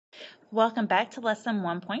Welcome back to lesson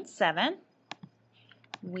 1.7.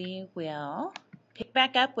 We will pick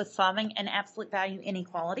back up with solving an absolute value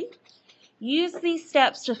inequality. Use these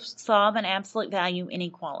steps to solve an absolute value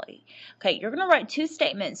inequality. Okay, you're going to write two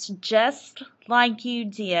statements just like you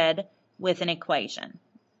did with an equation.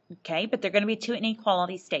 Okay, but they're going to be two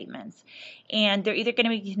inequality statements. And they're either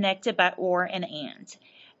going to be connected by or and and.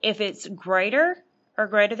 If it's greater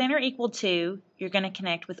than or equal to, you're going to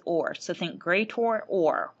connect with or. So think greater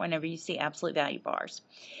or whenever you see absolute value bars.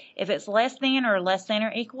 If it's less than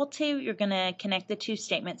or equal to, you're going to connect the two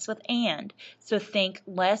statements with and. So think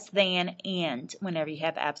less than and whenever you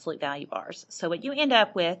have absolute value bars. So what you end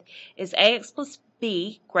up with is ax plus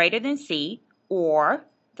b greater than c, or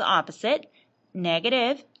the opposite,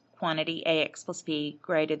 negative quantity ax plus b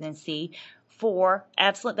greater than c for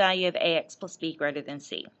absolute value of ax plus b greater than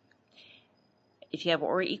c. If you have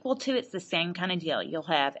or equal to, it's the same kind of deal. You'll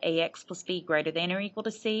have ax plus b greater than or equal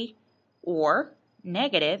to c, or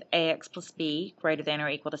negative ax plus b greater than or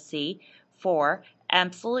equal to c for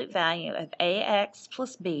absolute value of ax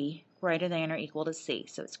plus b greater than or equal to c.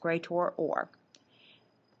 So it's greater or.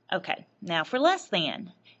 Okay, now for less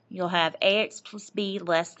than, you'll have ax plus b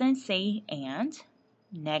less than c and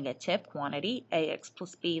negative quantity ax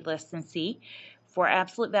plus b less than c for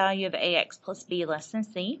absolute value of ax plus b less than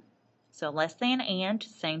c. So less than and,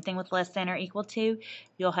 same thing with less than or equal to,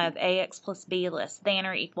 you'll have ax plus b less than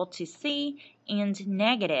or equal to c and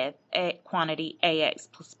negative quantity ax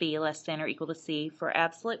plus b less than or equal to c for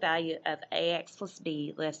absolute value of ax plus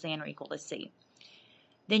b less than or equal to c.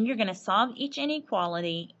 Then you're going to solve each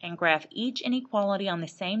inequality and graph each inequality on the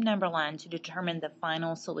same number line to determine the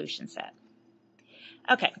final solution set.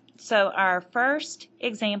 Okay, so our first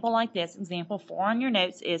example like this, example 4 on your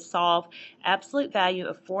notes, is solve absolute value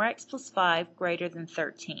of 4x plus 5 greater than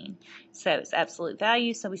 13. So it's absolute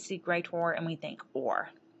value, so we see greater and we think or.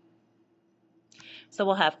 So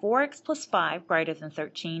we'll have 4x plus 5 greater than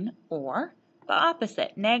 13, or the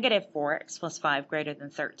opposite, negative 4x plus 5 greater than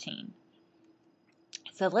 13.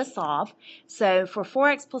 So let's solve. So for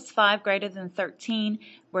 4x plus 5 greater than 13,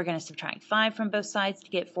 we're going to subtract 5 from both sides to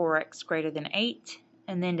get 4x greater than 8.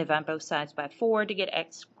 And then divide both sides by 4 to get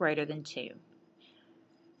x greater than 2.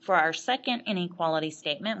 For our second inequality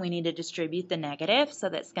statement, we need to distribute the negative, so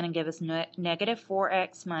that's going to give us negative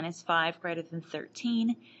 4x minus 5 greater than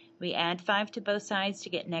 13. We add 5 to both sides to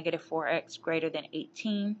get negative 4x greater than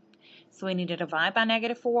 18. So we need to divide by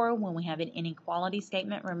negative 4 when we have an inequality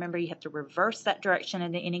statement. Remember, you have to reverse that direction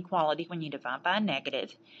of the inequality when you divide by a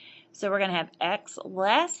negative. So we're going to have x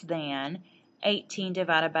less than 18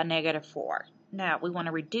 divided by negative 4. Now, we want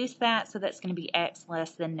to reduce that, so that's going to be x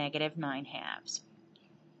less than negative 9/2.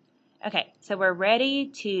 Okay, so we're ready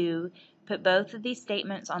to put both of these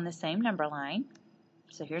statements on the same number line.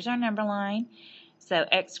 So here's our number line. So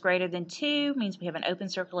x greater than 2 means we have an open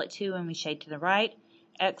circle at 2 and we shade to the right.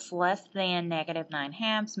 X less than negative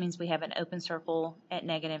 9/2 means we have an open circle at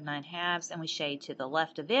negative 9/2 and we shade to the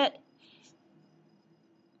left of it.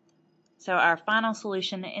 So our final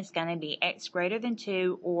solution is going to be x greater than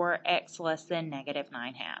 2 or x less than negative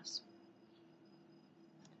 9/2.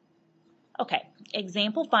 Okay,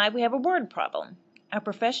 example 5, we have a word problem. A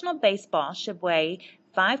professional baseball should weigh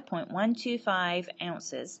 5.125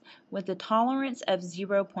 ounces with a tolerance of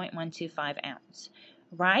 0.125 ounce.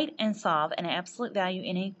 Write and solve an absolute value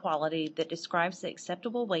inequality that describes the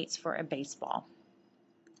acceptable weights for a baseball.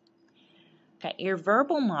 Okay, your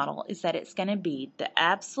verbal model is that it's going to be the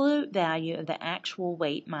absolute value of the actual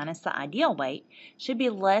weight minus the ideal weight should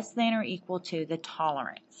be less than or equal to the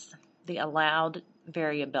tolerance, the allowed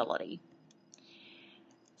variability.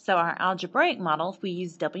 So our algebraic model, if we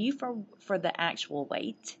use W for the actual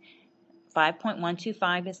weight,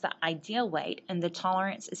 5.125 is the ideal weight and the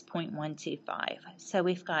tolerance is 0.125. So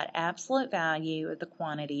we've got absolute value of the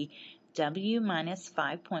quantity W minus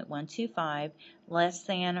 5.125 less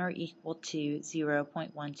than or equal to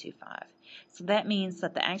 0.125. So that means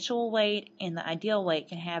that the actual weight and the ideal weight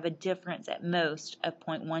can have a difference at most of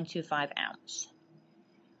 0.125 ounce.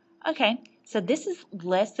 Okay, so this is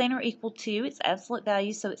less than or equal to its absolute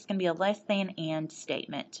value, so it's going to be a less than and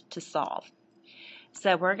statement to solve.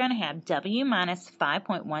 So we're going to have W minus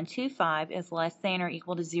 5.125 is less than or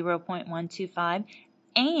equal to 0.125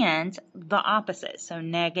 and the opposite, so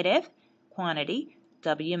negative quantity,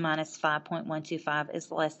 W minus 5.125 is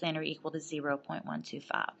less than or equal to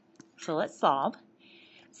 0.125. So let's solve.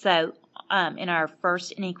 So in our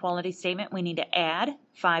first inequality statement, we need to add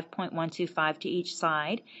 5.125 to each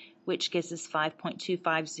side, which gives us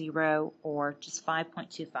 5.250 or just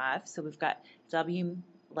 5.25. So we've got W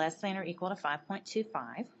less than or equal to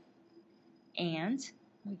 5.25 and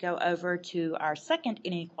we go over to our second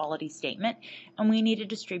inequality statement, and we need to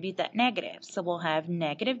distribute that negative. So we'll have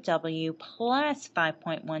negative W plus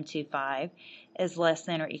 5.125 is less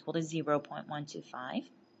than or equal to 0.125.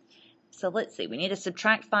 So let's see, we need to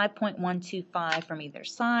subtract 5.125 from either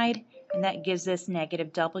side, and that gives us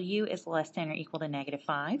negative W is less than or equal to negative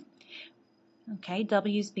 5. Okay,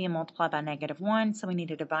 W is being multiplied by negative 1, so we need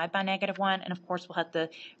to divide by negative 1, and of course we'll have to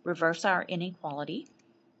reverse our inequality.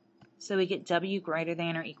 So we get W greater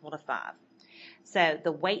than or equal to 5. So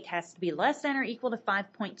the weight has to be less than or equal to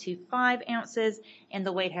 5.25 ounces, and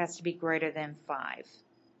the weight has to be greater than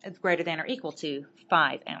or equal to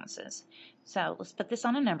 5 ounces. So let's put this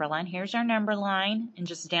on a number line. Here's our number line, and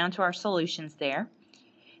just down to our solutions there.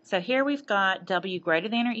 So here we've got W greater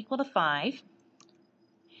than or equal to 5.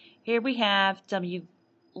 Here we have W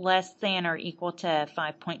less than or equal to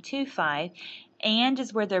 5.25, and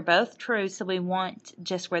is where they're both true, so we want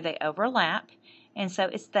just where they overlap. And so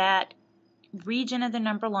it's that region of the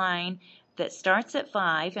number line that starts at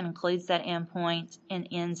 5 and includes that endpoint and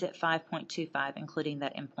ends at 5.25, including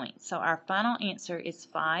that endpoint. So our final answer is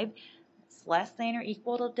 5. It's less than or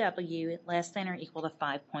equal to W, less than or equal to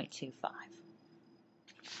 5.25.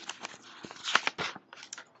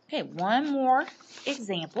 Okay, one more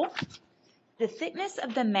example. The thickness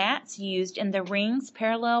of the mats used in the rings,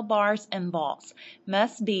 parallel bars, and vaults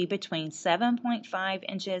must be between 7.5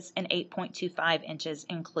 inches and 8.25 inches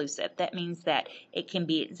inclusive. That means that it can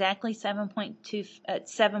be exactly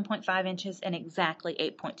 7.5 inches and exactly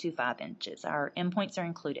 8.25 inches. Our endpoints are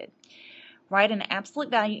included. Write an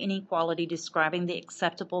absolute value inequality describing the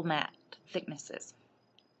acceptable mat thicknesses.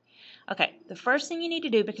 Okay, the first thing you need to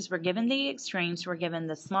do, because we're given the extremes, we're given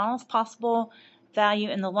the smallest possible value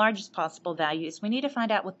and the largest possible value, is we need to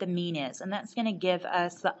find out what the mean is, and that's going to give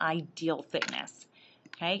us the ideal thickness.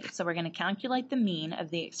 Okay, so we're going to calculate the mean of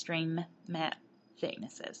the extreme mat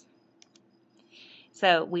thicknesses.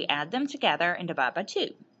 So we add them together and divide by 2.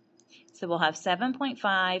 So we'll have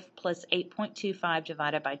 7.5 plus 8.25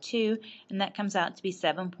 divided by 2, and that comes out to be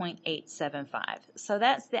 7.875. So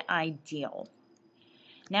that's the ideal.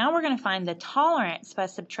 Now we're going to find the tolerance by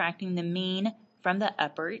subtracting the mean from the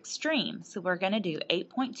upper extreme. So we're going to do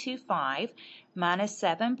 8.25 minus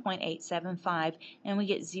 7.875, and we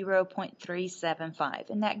get 0.375,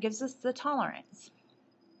 and that gives us the tolerance.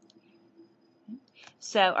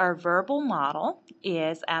 So our verbal model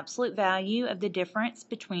is absolute value of the difference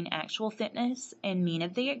between actual thickness and mean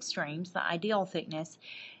of the extremes, the ideal thickness,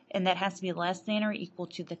 and that has to be less than or equal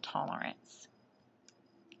to the tolerance.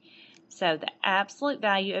 So the absolute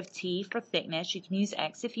value of T for thickness, you can use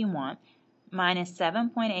X if you want, minus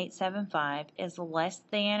 7.875 is less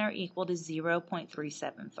than or equal to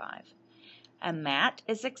 0.375. A mat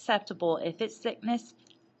is acceptable if its thickness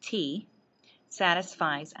T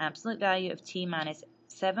satisfies absolute value of T minus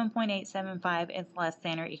 7.875 is less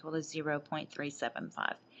than or equal to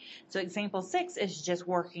 0.375. So example 6 is just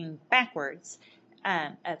working backwards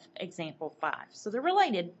of example 5. So they're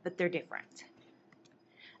related, but they're different.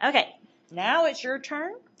 Okay, now it's your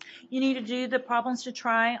turn. You need to do the problems to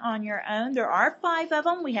try on your own. There are 5 of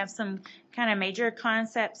them. We have some kind of major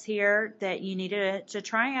concepts here that you need to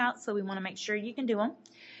try out, so we want to make sure you can do them.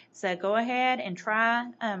 So go ahead and try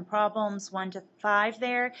problems 1 to 5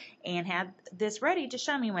 there, and have this ready to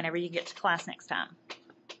show me whenever you get to class next time.